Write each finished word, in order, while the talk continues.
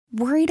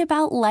Worried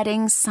about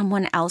letting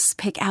someone else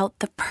pick out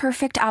the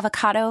perfect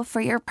avocado for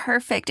your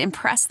perfect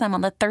impress them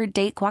on the third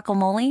date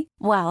guacamole?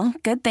 Well,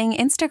 good thing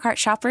Instacart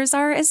shoppers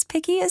are as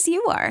picky as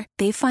you are.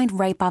 They find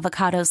ripe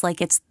avocados like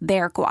it's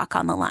their guac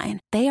on the line.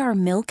 They are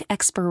milk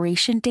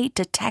expiration date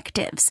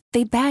detectives.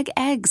 They bag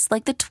eggs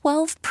like the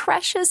 12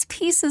 precious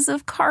pieces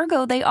of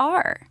cargo they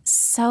are.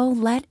 So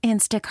let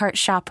Instacart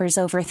shoppers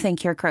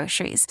overthink your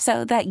groceries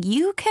so that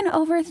you can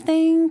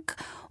overthink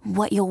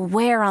what you'll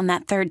wear on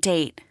that third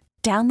date.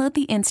 Download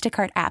the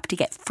Instacart app to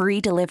get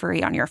free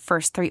delivery on your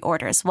first 3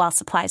 orders while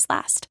supplies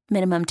last.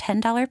 Minimum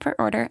 $10 per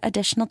order.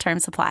 Additional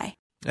terms apply.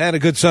 And a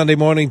good Sunday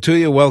morning to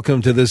you.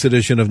 Welcome to this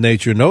edition of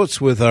Nature Notes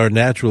with our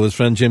naturalist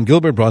friend Jim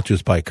Gilbert, brought to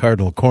us by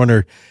Cardinal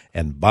Corner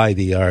and By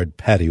the Yard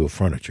Patio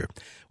Furniture.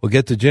 We'll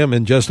get to Jim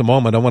in just a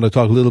moment. I want to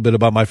talk a little bit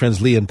about my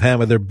friends Lee and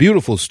Pam and their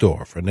beautiful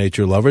store for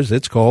nature lovers.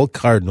 It's called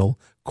Cardinal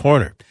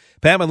Corner.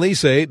 Pam and Lee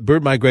say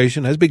bird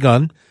migration has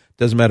begun.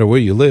 Doesn't matter where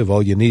you live,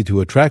 all you need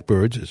to attract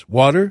birds is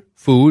water,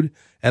 food,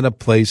 and a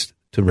place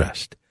to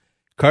rest.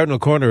 Cardinal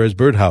Corner has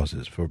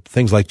birdhouses for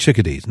things like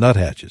chickadees,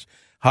 nuthatches,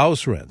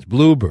 house wrens,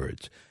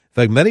 bluebirds. In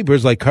fact, many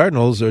birds like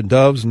cardinals or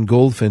doves and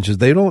goldfinches,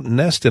 they don't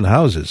nest in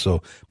houses,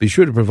 so be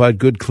sure to provide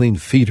good, clean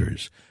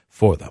feeders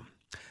for them.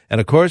 And,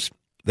 of course,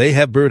 they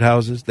have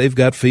birdhouses, they've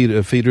got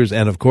feeders,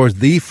 and, of course,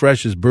 the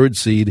freshest bird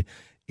seed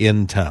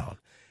in town.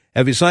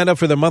 Have you signed up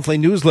for their monthly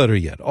newsletter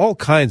yet? All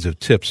kinds of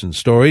tips and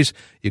stories.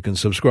 You can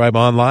subscribe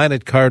online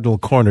at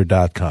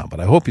cardinalcorner.com. But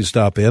I hope you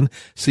stop in,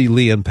 see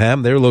Lee and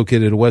Pam. They're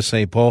located in West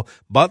St. Paul,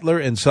 Butler,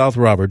 and South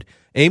Robert.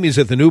 Amy's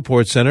at the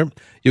Newport Center.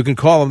 You can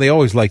call them. They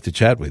always like to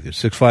chat with you,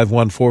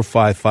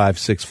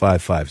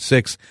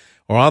 651-455-6556.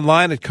 Or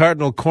online at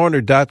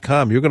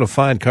cardinalcorner.com. You're going to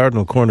find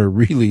Cardinal Corner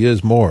really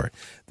is more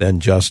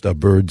than just a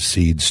bird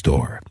seed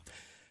store.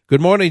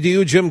 Good morning to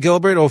you, Jim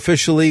Gilbert,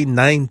 officially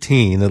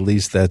 19. At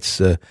least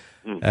that's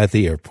at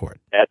the airport.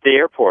 At the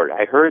airport.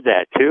 I heard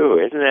that too.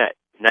 Isn't that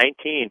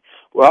 19?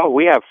 Well,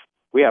 we have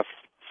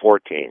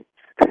 14.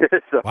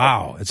 So,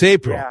 wow, it's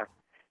April. Yeah.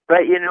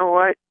 But you know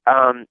what?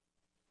 I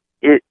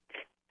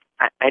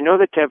know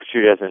the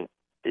temperature doesn't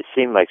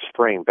seem like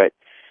spring, but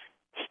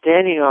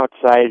standing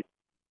outside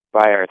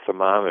by our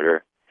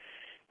thermometer,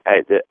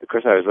 of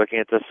course I was looking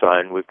at the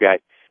sun. We've got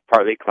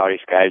partly cloudy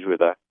skies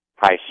with a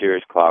high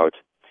cirrus clouds,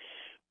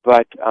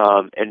 but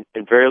and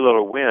very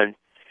little wind.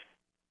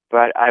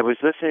 But I was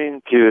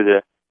listening to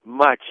the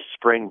much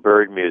spring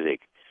bird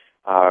music,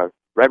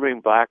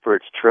 red-winged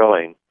blackbirds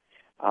trilling,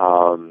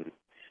 the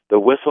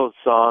whistled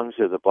songs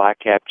of the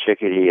black-capped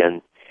chickadee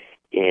and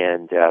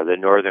the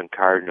northern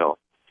cardinal,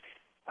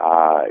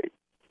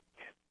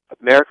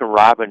 American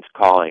robins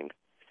calling,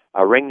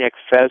 a ringneck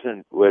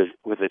pheasant was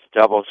with its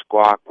double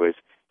squawk was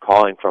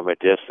calling from a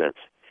distance.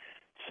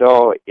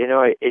 So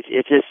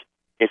it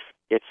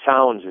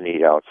sounds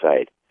neat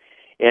outside,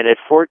 and at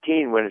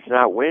 14 when it's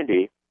not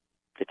windy,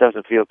 it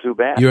doesn't feel too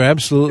bad. You're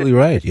absolutely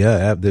right.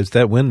 Yeah,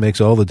 that wind makes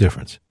all the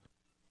difference.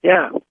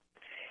 Yeah.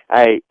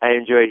 I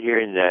enjoyed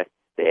hearing the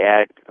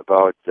ad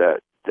about the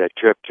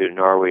trip to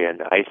Norway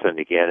and Iceland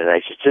again, and I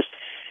should just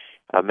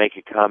make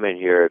a comment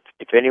here.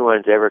 If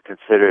anyone's ever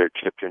considered a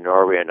trip to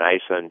Norway and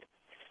Iceland,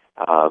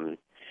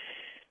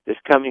 this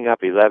coming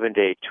up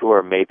 11-day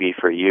tour may be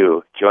for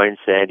you. Join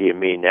Sandy and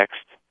me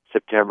next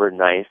September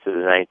 9th to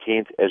the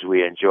 19th as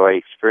we enjoy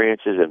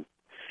experiences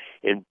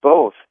in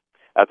both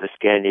of the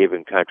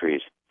Scandinavian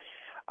countries.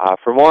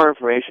 For more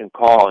information,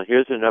 call, and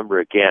here's the number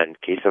again, in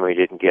case somebody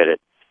didn't get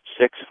it,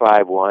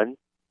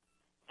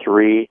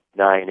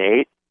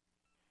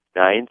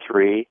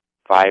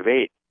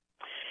 651-398-9358.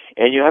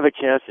 And you have a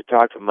chance to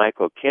talk to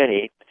Michael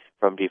Kenny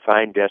from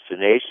Defined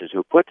Destinations,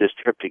 who put this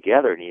trip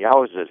together, and he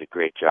always does a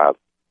great job.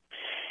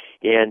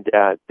 And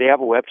they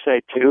have a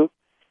website, too,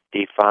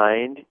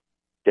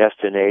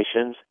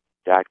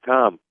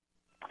 defineddestinations.com.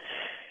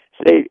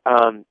 Say,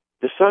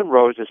 the sun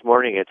rose this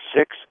morning at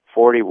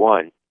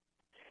 6:41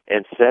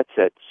 and sets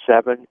at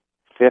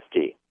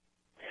 7:50.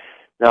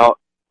 Now,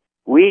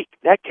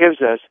 that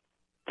gives us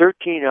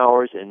 13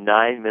 hours and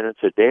 9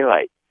 minutes of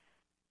daylight.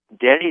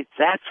 Denny,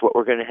 that's what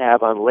we're going to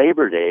have on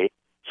Labor Day,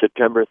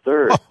 September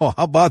 3rd. Oh,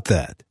 how about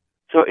that?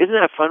 So isn't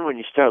that fun when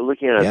you start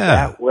looking at it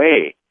that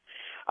way?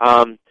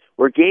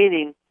 We're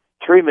gaining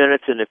 3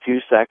 minutes and a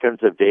few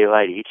seconds of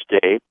daylight each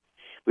day.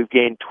 We've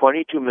gained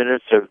 22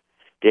 minutes of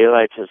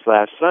daylight since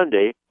last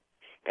Sunday.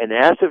 And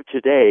as of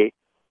today,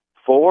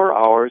 4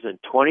 hours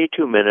and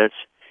 22 minutes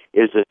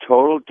is the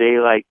total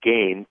daylight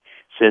gain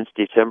since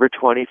December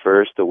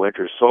 21st, the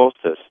winter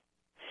solstice.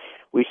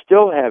 We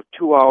still have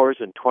 2 hours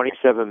and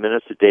 27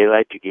 minutes of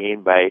daylight to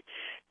gain by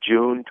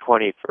June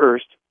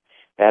 21st.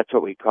 That's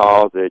what we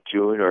call the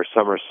June or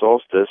summer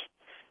solstice,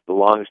 the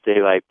longest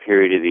daylight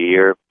period of the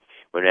year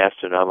when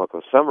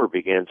astronomical summer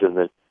begins in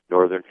the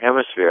northern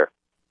hemisphere.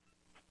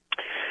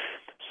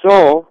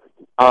 So,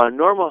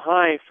 normal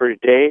high for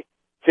today,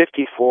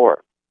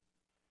 54.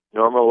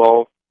 Normal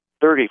low,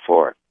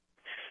 34.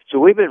 So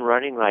we've been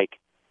running I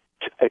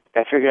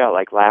figured out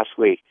last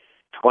week,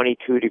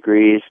 22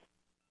 degrees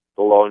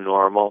below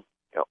normal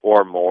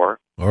or more.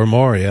 Or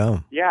more, yeah.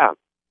 Yeah.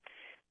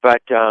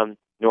 But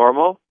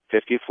Normal,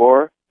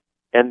 54,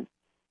 and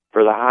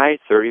for the high,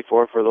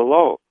 34 for the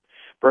low.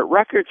 But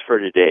records for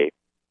today,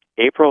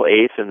 April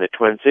 8th in the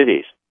Twin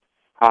Cities.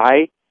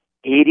 High,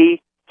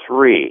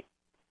 83.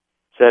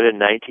 Set in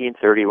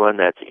 1931,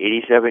 that's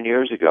 87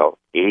 years ago,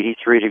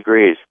 83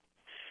 degrees.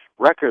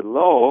 Record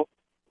low,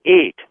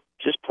 8,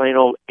 just plain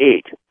old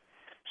 8.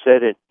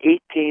 Set in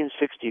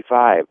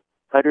 1865,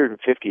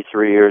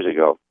 153 years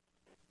ago.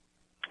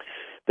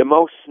 The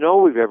most snow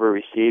we've ever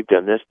received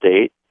on this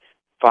date,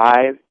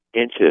 5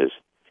 inches,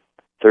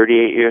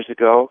 38 years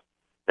ago,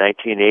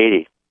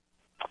 1980.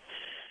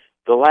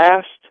 The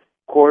last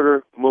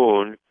quarter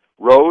moon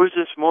rose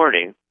this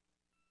morning.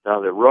 Now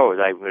the rose,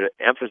 I'm going to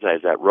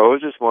emphasize that,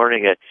 rose this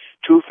morning at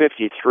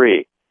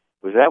 2:53.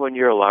 Was that when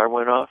your alarm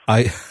went off?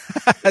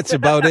 That's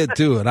about it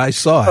too, and I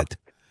saw it.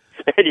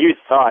 And you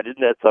saw it,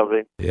 isn't that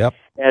something? Yep.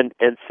 And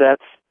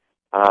sets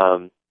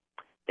at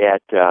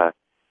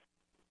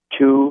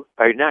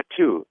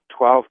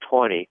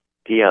 12:20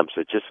 p.m.,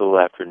 so just a little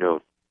afternoon.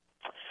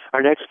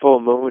 Our next full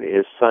moon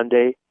is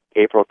Sunday,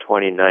 April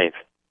 29th.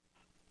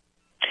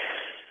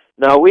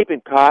 Now, we've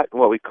been caught in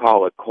what we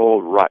call a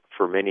cold rut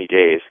for many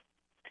days.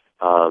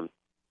 And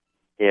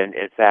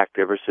in fact,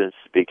 ever since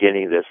the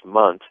beginning of this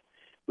month,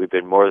 we've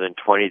been more than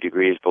 20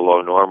 degrees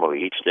below normal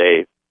each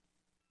day,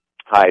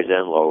 highs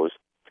and lows.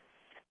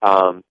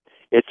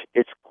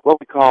 It's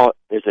what we call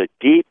is a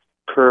deep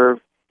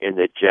curve in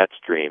the jet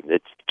stream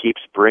that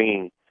keeps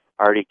bringing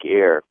Arctic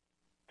air.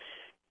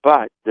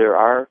 But there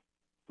are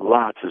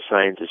lots of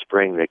signs of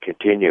spring that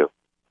continue.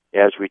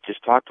 As we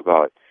just talked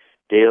about,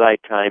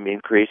 daylight time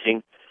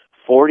increasing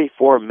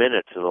 44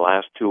 minutes in the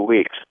last 2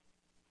 weeks.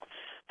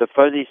 The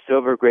fuzzy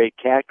silver-gray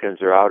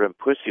catkins are out in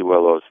pussy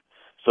willows,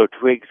 so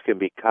twigs can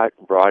be cut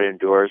and brought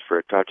indoors for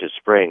a touch of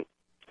spring.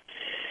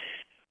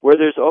 Where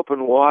there's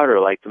open water,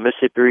 like the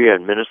Mississippi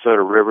and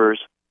Minnesota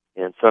rivers,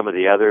 and some of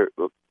the other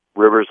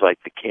rivers like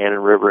the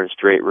Cannon River and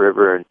Straight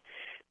River and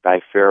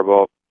by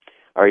Faribault,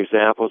 are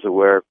examples of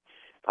where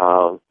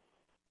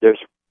there's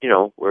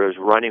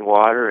running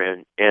water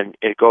and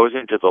it goes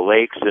into the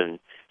lakes, and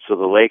so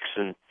the lakes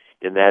in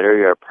that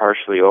area are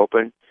partially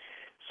open.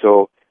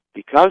 So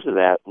because of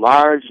that,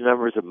 large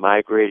numbers of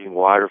migrating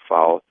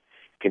waterfowl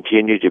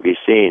continue to be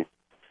seen.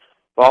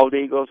 Bald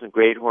eagles and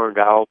great horned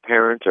owl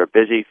parents are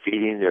busy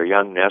feeding their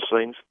young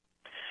nestlings.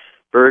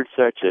 Birds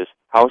such as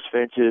house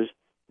finches,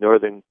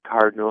 northern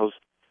cardinals,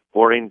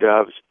 mourning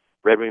doves,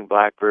 red-winged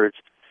blackbirds,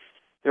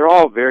 they're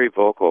all very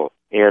vocal,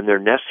 and their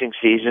nesting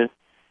season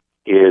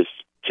is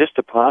just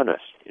upon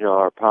us,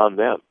 or upon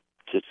them.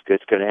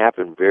 It's going to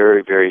happen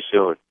very, very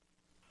soon.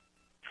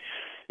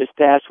 This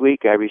past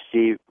week, I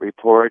received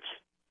reports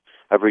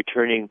of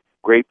returning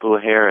great blue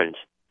herons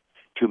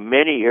to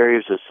many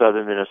areas of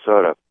southern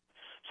Minnesota.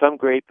 Some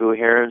great blue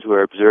herons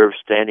were observed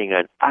standing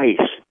on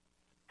ice,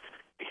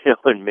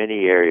 in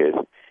many areas,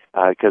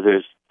 because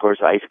there's, of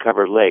course,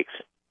 ice-covered lakes.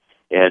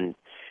 And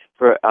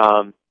for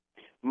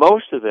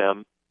most of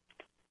the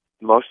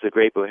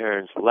great blue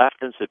herons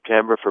left in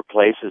September for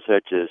places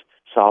such as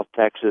South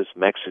Texas,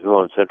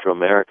 Mexico, and Central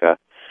America.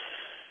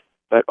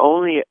 But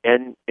only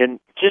in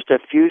just a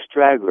few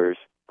stragglers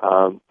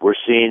were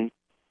seen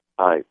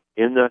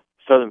in the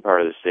southern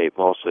part of the state,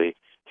 mostly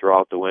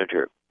throughout the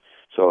winter.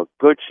 So a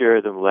good share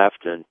of them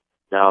left, and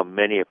now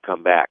many have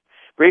come back.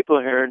 Great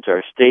blue herons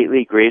are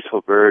stately,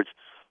 graceful birds,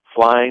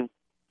 flying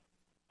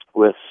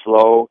with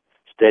slow,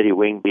 steady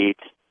wing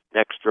beats,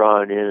 necks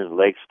drawn in and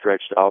legs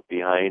stretched out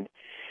behind.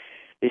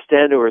 They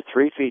stand over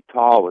 3 feet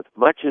tall, with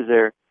much of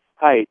their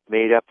height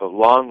made up of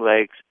long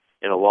legs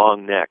and a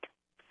long neck.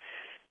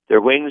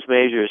 Their wings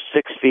measure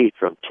 6 feet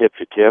from tip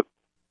to tip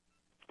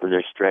when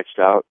they're stretched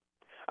out.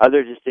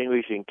 Other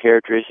distinguishing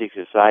characteristics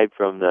aside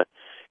from the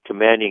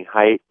commanding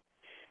height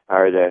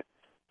are the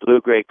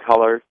blue-gray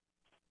color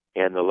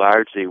and the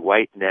largely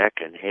white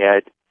neck and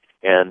head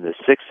and the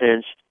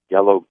 6-inch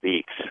yellow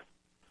beaks.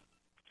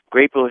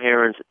 Great blue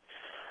herons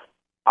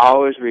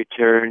always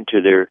return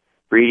to their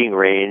breeding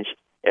range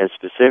and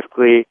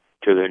specifically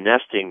to their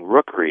nesting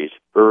rookeries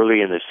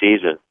early in the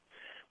season.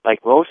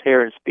 Like most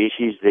heron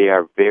species, they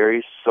are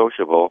very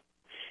sociable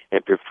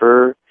and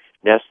prefer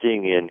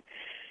nesting in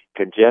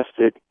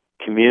congested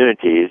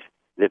communities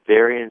that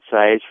vary in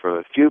size from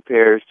a few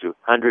pairs to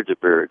hundreds of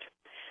birds.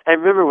 I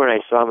remember when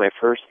I saw my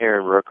first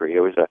heron rookery.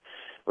 It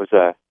was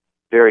a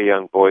very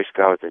young Boy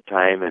Scout at the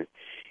time, and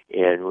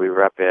we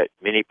were up at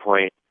Minnie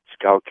Point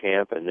Scout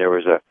Camp, and there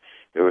was a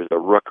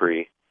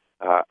rookery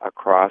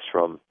across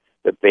from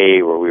the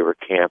bay where we were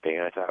camping.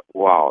 And I thought,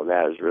 wow,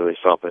 that is really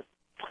something.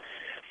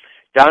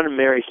 Don and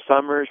Mary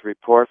Summers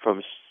report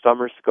from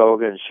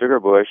Summerskoga and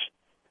Sugarbush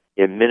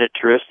in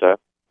Minnetrista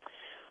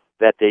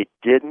that they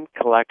didn't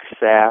collect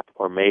sap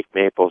or make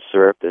maple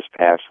syrup this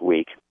past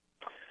week.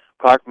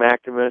 Clark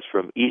McNamara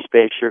from East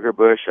Bay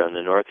Sugarbush on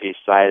the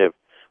northeast side of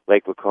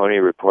Lake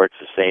Waconia reports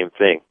the same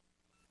thing.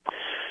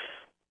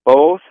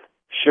 Both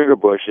sugar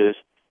bushes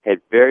had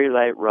very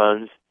light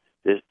runs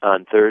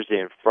on Thursday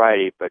and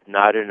Friday, but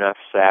not enough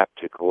sap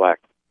to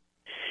collect.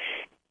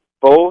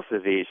 Both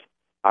of these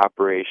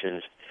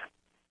operations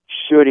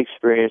should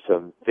experience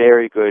some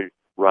very good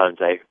runs.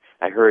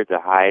 I heard the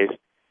highs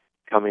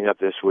coming up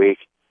this week.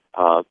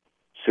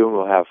 Soon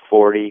we'll have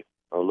 40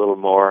 or a little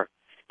more,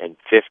 and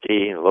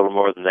 50 and a little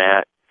more than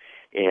that.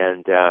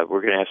 And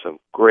we're going to have some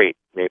great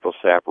maple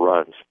sap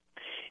runs.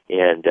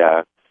 And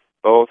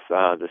both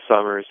the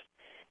Summers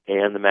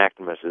and the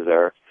McNamises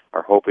are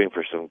hoping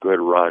for some good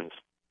runs.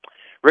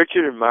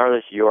 Richard and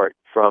Marlis Yort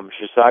from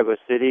Chisago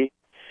City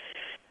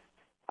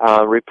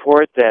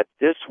report that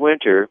this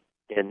winter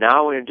and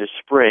now into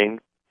spring,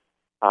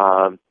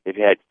 they've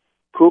had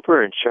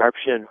Cooper and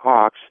sharp-shinned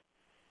hawks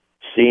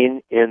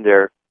seen in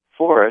their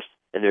forest,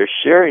 and they're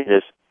sharing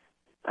this,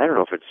 I don't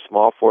know if it's a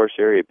small forest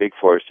area, big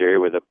forest area,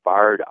 with a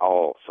barred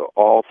owl. So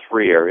all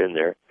three are in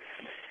there.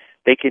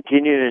 They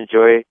continue to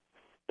enjoy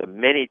the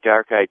many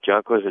dark-eyed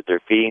juncos at their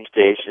feeding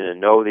station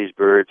and know these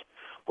birds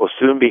will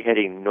soon be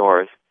heading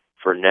north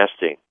for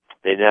nesting.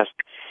 They nest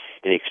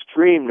in the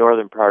extreme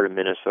northern part of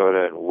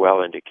Minnesota and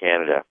well into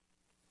Canada.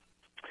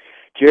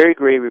 Jerry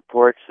Gray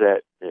reports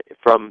that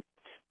from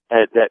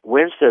that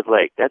Winstead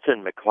Lake, that's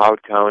in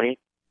McLeod County,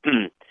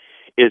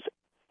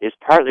 is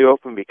partly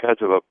open because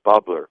of a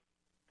bubbler.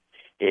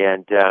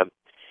 And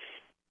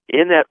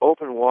in that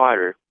open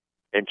water,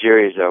 and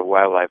Jerry's a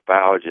wildlife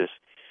biologist,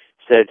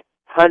 said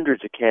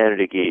hundreds of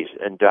Canada geese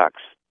and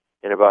ducks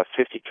and about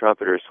 50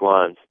 trumpeter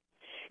swans.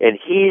 And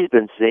he's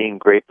been seeing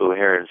great blue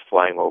herons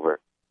flying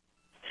over.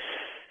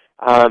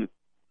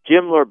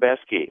 Jim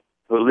Lorbeski,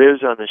 who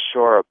lives on the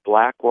shore of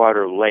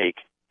Blackwater Lake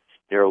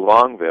near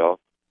Longville,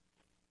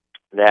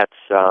 that's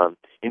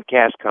in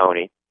Cass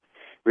County,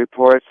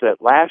 reports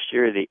that last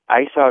year the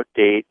ice-out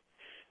date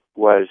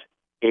was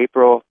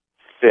April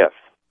 5th.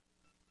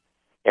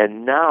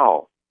 And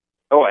now,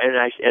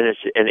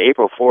 and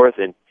April 4th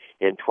in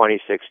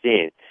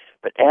 2016.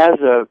 But as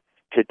of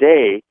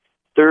today,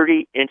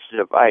 30 inches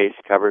of ice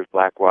covers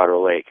Blackwater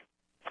Lake.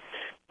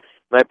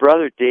 My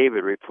brother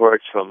David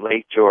reports from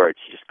Lake George.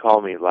 He just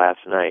called me last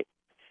night.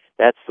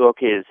 That's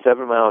located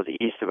 7 miles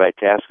east of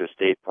Itasca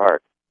State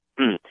Park.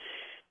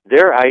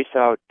 Their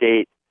ice-out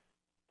date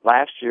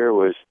last year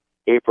was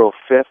April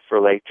 5th for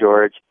Lake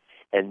George,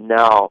 and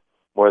now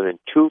more than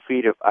 2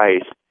 feet of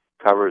ice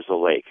covers the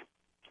lake.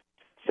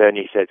 Then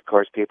he said, of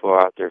course, people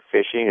are out there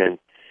fishing,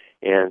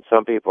 and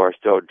some people are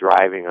still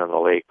driving on the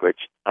lake, which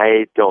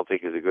I don't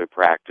think is a good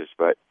practice,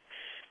 but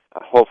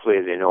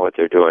hopefully they know what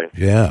they're doing.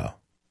 Yeah.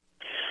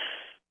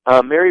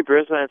 Mary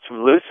Brislance from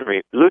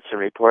Lutsen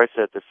reports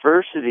that the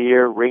first of the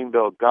year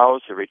ring-billed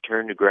gulls have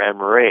returned to Grand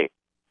Marais.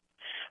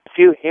 A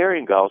few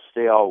herring gulls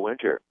stay all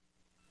winter.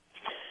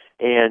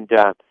 And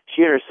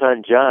she and her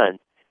son John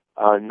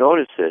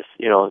noticed this.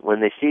 You know, when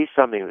they see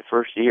something the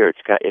first year,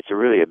 it's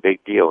really a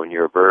big deal when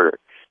you're a birder.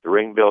 The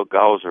ring-billed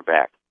gulls are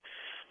back.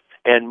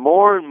 And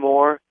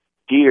more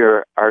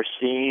deer are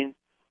seen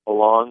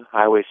along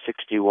Highway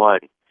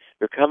 61.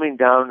 They're coming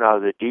down out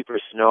of the deeper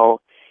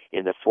snow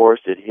in the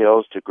forested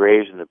hills to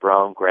graze in the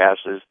brown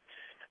grasses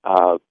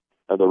of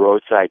the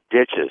roadside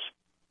ditches.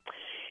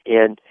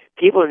 And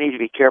people need to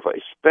be careful,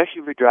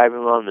 especially if you're driving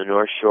along the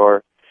North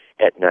Shore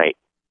at night.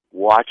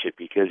 Watch it,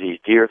 because these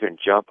deer can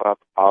jump up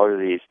out of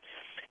these,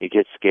 you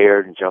get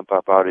scared and jump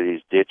up out of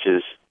these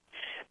ditches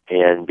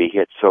and be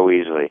hit so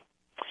easily.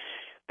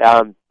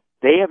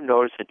 They have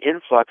noticed an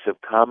influx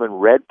of common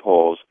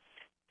redpolls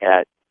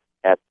at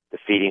the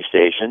feeding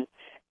station,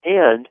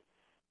 and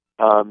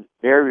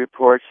Mary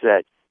reports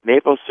that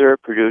maple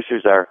syrup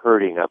producers are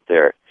hurting up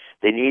there.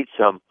 They need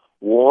some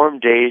warm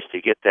days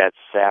to get that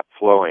sap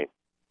flowing.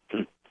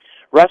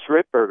 Russ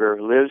Rittberger,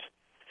 who lives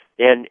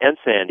in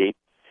Sandy,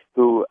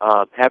 who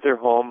have their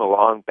home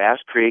along Bass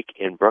Creek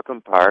in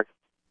Brooklyn Park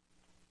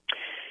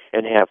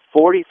and have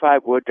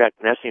 45 wood duck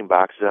nesting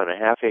boxes on a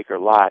half-acre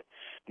lot,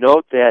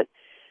 note that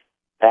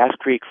Bass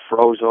Creek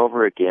froze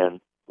over again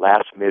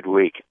last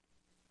midweek.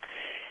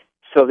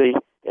 So they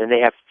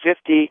have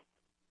 50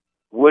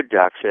 wood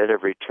ducks that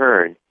have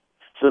returned.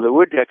 So the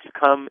wood ducks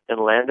come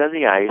and land on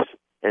the ice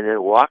and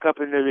then walk up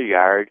into the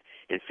yard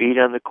and feed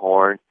on the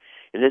corn.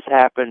 And this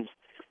happens,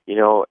 you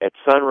know, at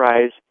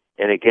sunrise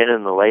and again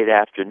in the late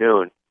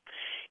afternoon.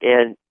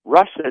 And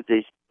Russ said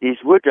these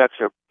wood ducks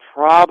are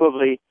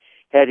probably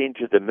heading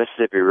to the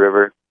Mississippi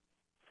River,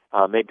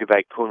 maybe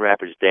by Coon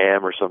Rapids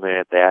Dam or something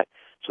like that,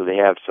 so they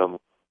have some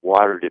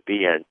water to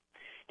be in.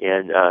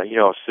 And you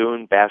know,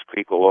 soon Bass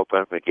Creek will open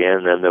up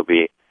again, and then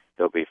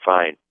they'll be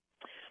fine.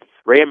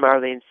 Ray and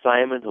Marlene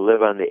Simon, who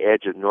live on the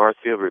edge of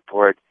Northfield,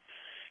 report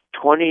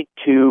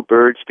 22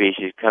 bird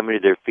species coming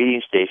to their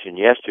feeding station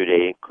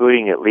yesterday,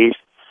 including at least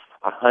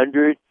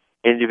 100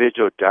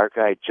 individual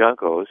dark-eyed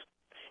juncos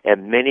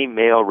and many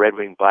male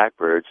red-winged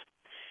blackbirds,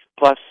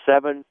 plus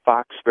 7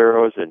 fox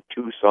sparrows and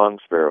 2 song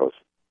sparrows.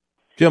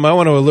 Jim, I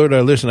want to alert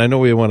our listeners. I know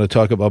we want to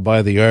talk about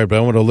By the Yard, but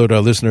I want to alert our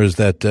listeners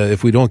that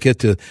if we don't get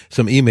to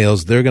some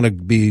emails, they're going to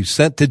be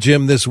sent to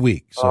Jim this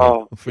week.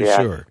 So for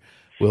sure.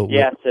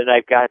 Yes, and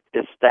I've got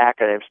this stack,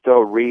 and I'm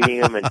still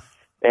reading them.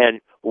 And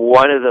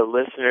one of the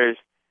listeners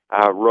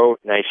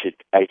wrote, and I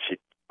should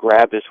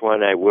grab this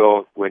one. I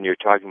will when you're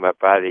talking about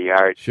By the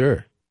Yard.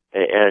 Sure.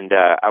 And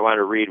I want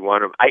to read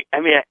one of them. I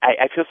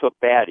feel so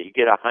bad. You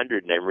get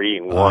 100 and I'm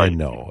reading one. I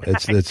know.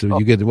 It's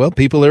you get, well,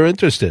 people are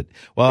interested.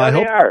 Well, no, I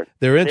hope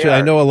they're interested.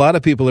 I know a lot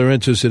of people are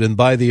interested in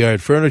By the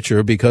Yard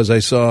furniture because I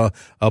saw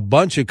a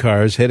bunch of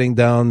cars heading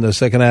down the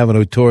 2nd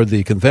Avenue toward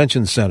the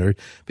convention center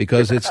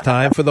because it's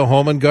time for the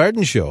Home and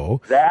Garden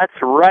Show. That's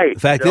right. In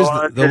fact,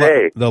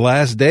 the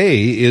last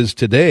day is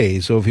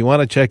today. So if you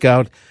want to check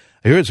out,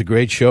 I hear it's a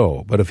great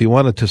show, but if you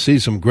wanted to see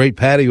some great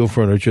patio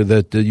furniture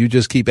that you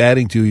just keep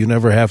adding to, you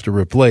never have to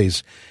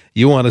replace,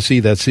 you want to see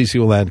that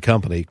Cecil Land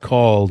Company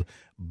called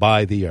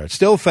By the Yard.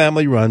 Still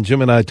family run.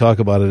 Jim and I talk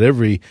about it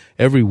every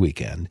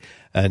weekend.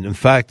 And in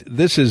fact,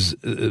 this is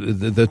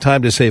the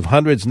time to save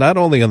hundreds, not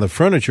only on the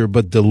furniture,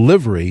 but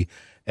delivery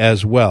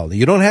as well.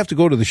 You don't have to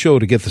go to the show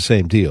to get the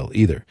same deal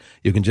either.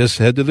 You can just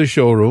head to the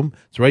showroom.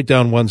 It's right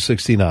down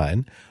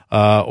 169.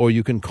 Or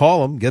you can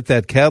call them, get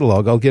that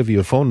catalog. I'll give you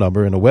a phone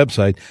number and a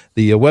website.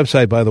 The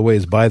website, by the way,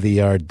 is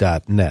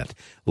bytheyard.net.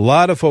 A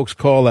lot of folks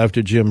call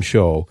after Jim's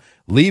show,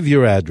 leave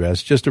your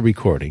address, just a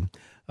recording,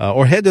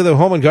 or head to the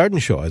Home and Garden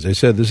Show. As I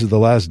said, this is the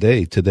last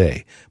day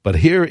today. But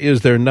here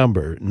is their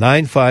number,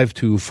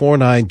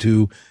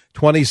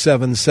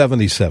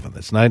 952-492-2777.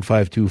 That's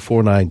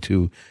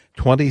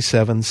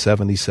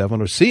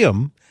 952-492-2777. Or see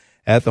them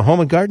at the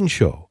Home and Garden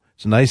Show.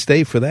 It's a nice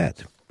day for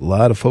that. A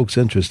lot of folks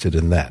interested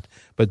in that.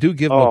 But do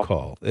give them a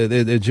call.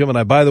 Jim and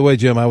I, by the way,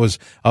 Jim, I was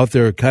out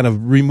there kind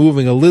of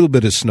removing a little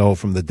bit of snow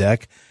from the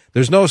deck.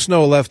 There's no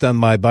snow left on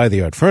my By the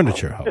Yard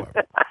furniture, however,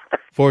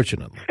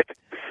 fortunately.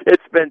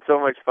 It's been so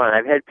much fun.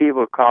 I've had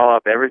people call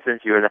up ever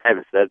since you and I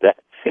have said that.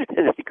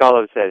 And they call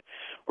up and said,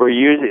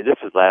 this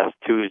was last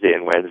Tuesday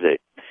and Wednesday,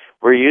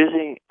 we're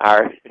using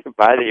our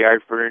By the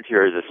Yard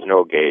furniture as a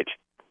snow gauge.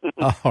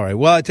 All right.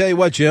 Well, I tell you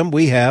what, Jim,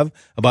 we have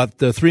about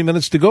 3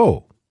 minutes to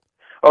go.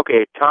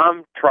 Okay,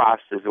 Tom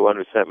Trost is the one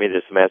who sent me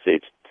this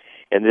message,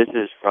 and this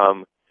is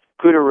from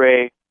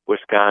Coudray,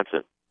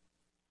 Wisconsin.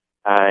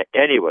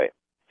 Anyway,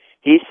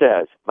 he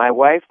says, my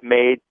wife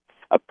made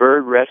a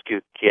bird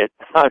rescue kit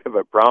out of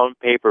a brown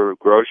paper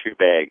grocery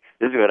bag.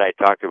 This is what I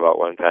talked about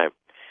one time.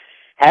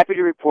 Happy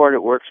to report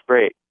it works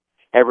great.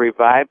 Have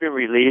revived and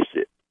released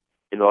it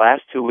in the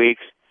last 2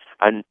 weeks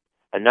a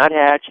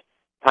nuthatch,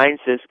 pine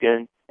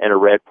siskin, and a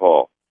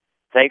redpoll.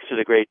 Thanks for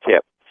the great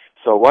tip.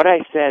 So what I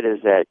said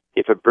is that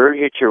if a bird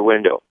hits your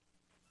window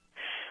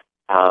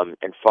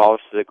and falls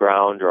to the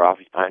ground or off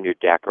on your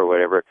deck or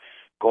whatever,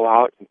 go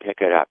out and pick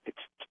it up. It's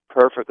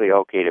perfectly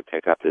okay to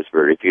pick up this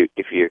bird.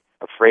 If you're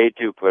afraid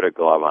to, put a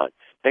glove on.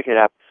 Pick it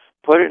up,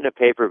 put it in a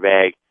paper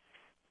bag,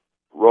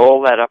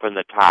 roll that up on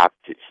the top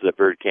so the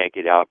bird can't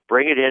get out.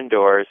 Bring it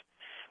indoors,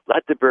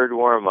 let the bird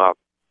warm up,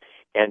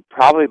 and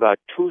probably about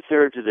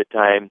 2/3 of the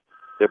time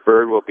the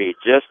bird will be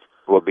just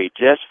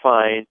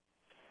fine,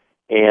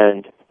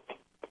 and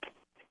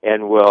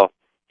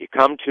you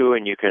come to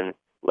and you can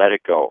let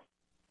it go.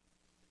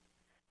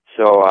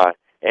 So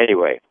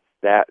anyway,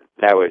 that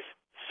was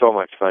so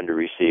much fun to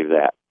receive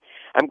that.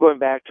 I'm going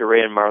back to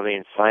Ray and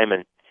Marlene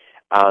Simon.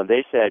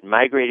 They said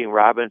migrating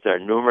robins are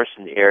numerous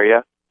in the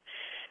area.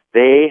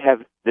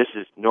 This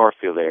is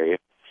Northfield area.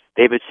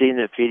 They've been seeing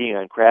them feeding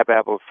on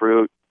crabapple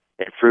fruit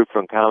and fruit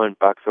from common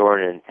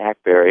buckthorn and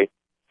hackberry.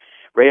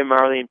 Ray and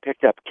Marlene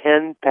picked up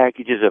 10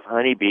 packages of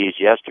honeybees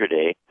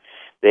yesterday.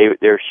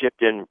 They're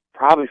shipped in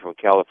probably from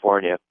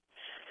California.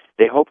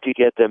 They hope to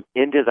get them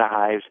into the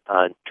hives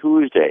on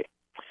Tuesday.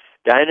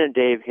 Dinah and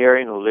Dave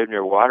Herring, who live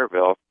near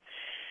Waterville,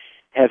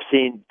 have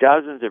seen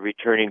dozens of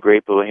returning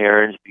great blue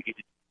herons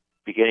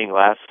beginning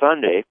last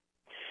Sunday,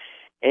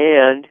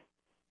 and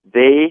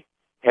they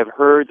have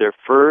heard their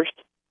first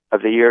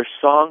of the year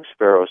song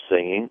sparrows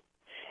singing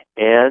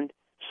and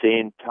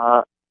seen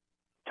tom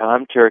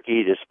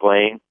turkey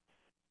displaying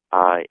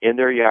in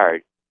their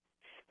yard,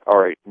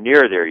 or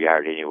near their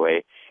yard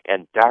anyway,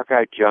 and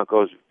dark-eyed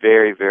juncos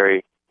very,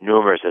 very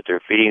numerous at their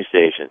feeding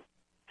station.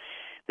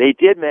 They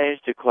did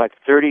manage to collect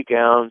 30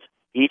 gallons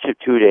each of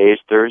 2 days,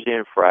 Thursday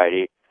and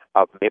Friday,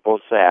 of maple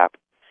sap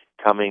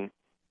coming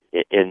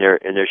in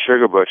their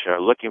sugar bush, and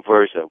are looking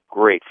for some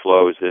great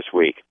flows this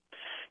week.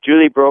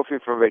 Julie Brophy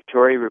from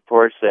Victoria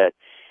reports that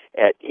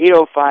at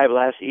 8:05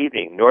 last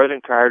evening,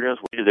 northern cardinals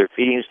went to their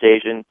feeding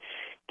station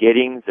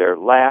getting their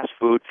last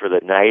food for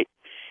the night,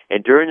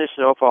 and during the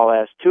snowfall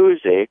last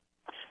Tuesday,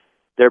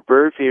 their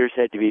bird feeders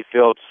had to be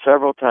filled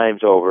several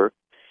times over.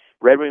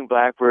 Red-winged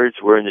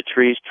blackbirds were in the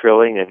trees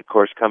trilling and, of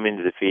course, coming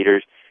to the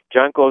feeders.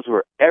 Juncos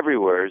were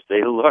everywhere as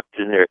they looked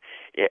on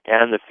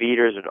the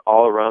feeders and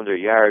all around their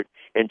yard.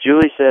 And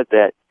Julie said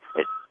that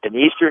an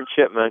eastern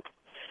chipmunk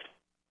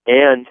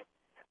and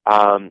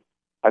a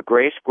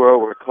gray squirrel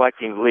were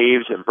collecting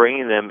leaves and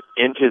bringing them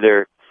into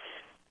the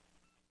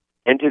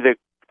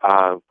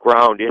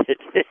ground.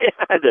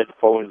 The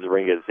phone's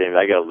ringing the same.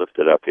 I got to lift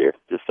it up here.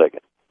 Just a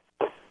second.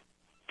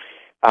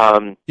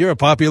 You're a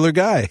popular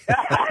guy.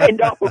 I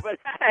know, but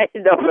I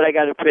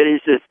got to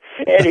finish this.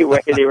 Anyway,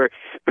 they were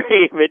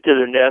bringing them into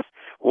their nest,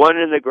 one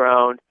in the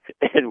ground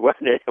and one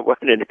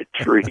in a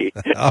tree.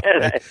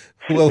 Right.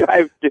 Do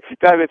I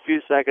have a few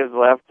seconds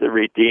left to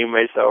redeem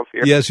myself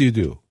here? Yes, you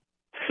do.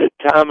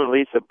 Tom and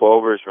Lisa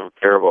Bovers from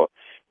Faribault,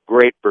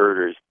 great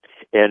birders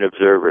and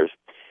observers.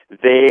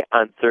 They,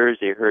 on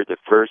Thursday, heard the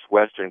first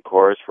western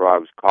chorus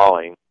frogs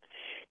calling,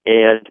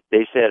 and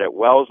they said at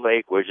Wells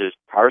Lake, which is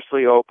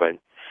partially open,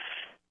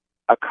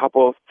 a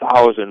couple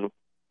thousand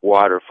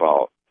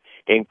waterfowl,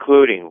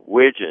 including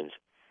widgeons,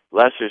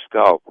 lesser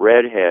scaup,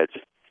 redheads,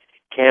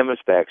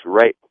 canvasbacks,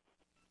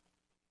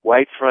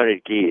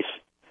 white-fronted geese.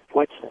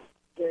 What's that?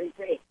 Very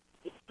great.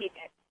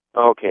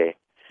 Okay.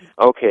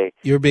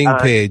 You're being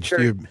paged.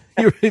 Sure.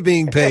 You're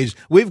being paged.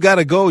 We've got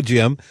to go,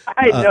 Jim.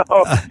 I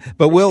know.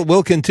 But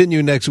we'll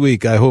continue next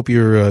week. I hope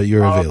you're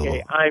available.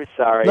 Okay, I'm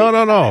sorry. No.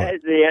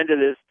 At the end of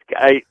this,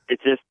 it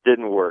just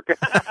didn't work.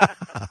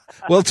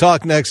 We'll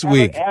talk next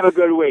week. Have a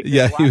good week.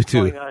 Yeah, you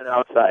too. What's going on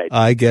outside?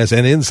 I guess,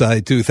 and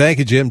inside too. Thank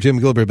you, Jim. Jim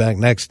Gilbert back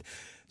next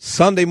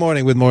Sunday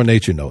morning with more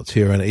Nature Notes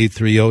here on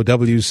 830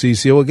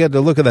 WCCO. We'll get a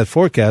look at that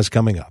forecast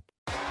coming up.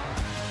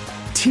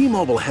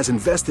 T-Mobile has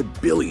invested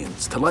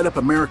billions to light up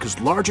America's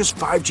largest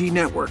 5G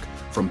network,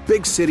 from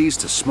big cities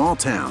to small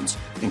towns,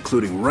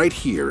 including right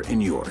here in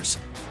yours.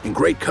 And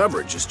great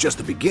coverage is just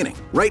the beginning.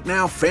 Right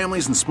now,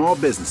 families and small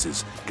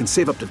businesses can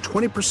save up to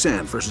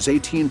 20% versus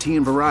AT&T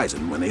and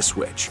Verizon when they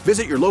switch.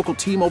 Visit your local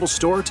T-Mobile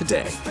store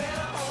today.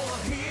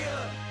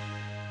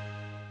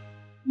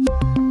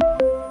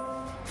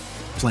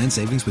 Plan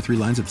savings with 3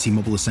 lines of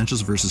T-Mobile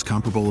Essentials versus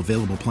comparable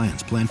available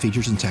plans. Plan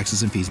features and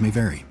taxes and fees may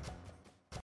vary.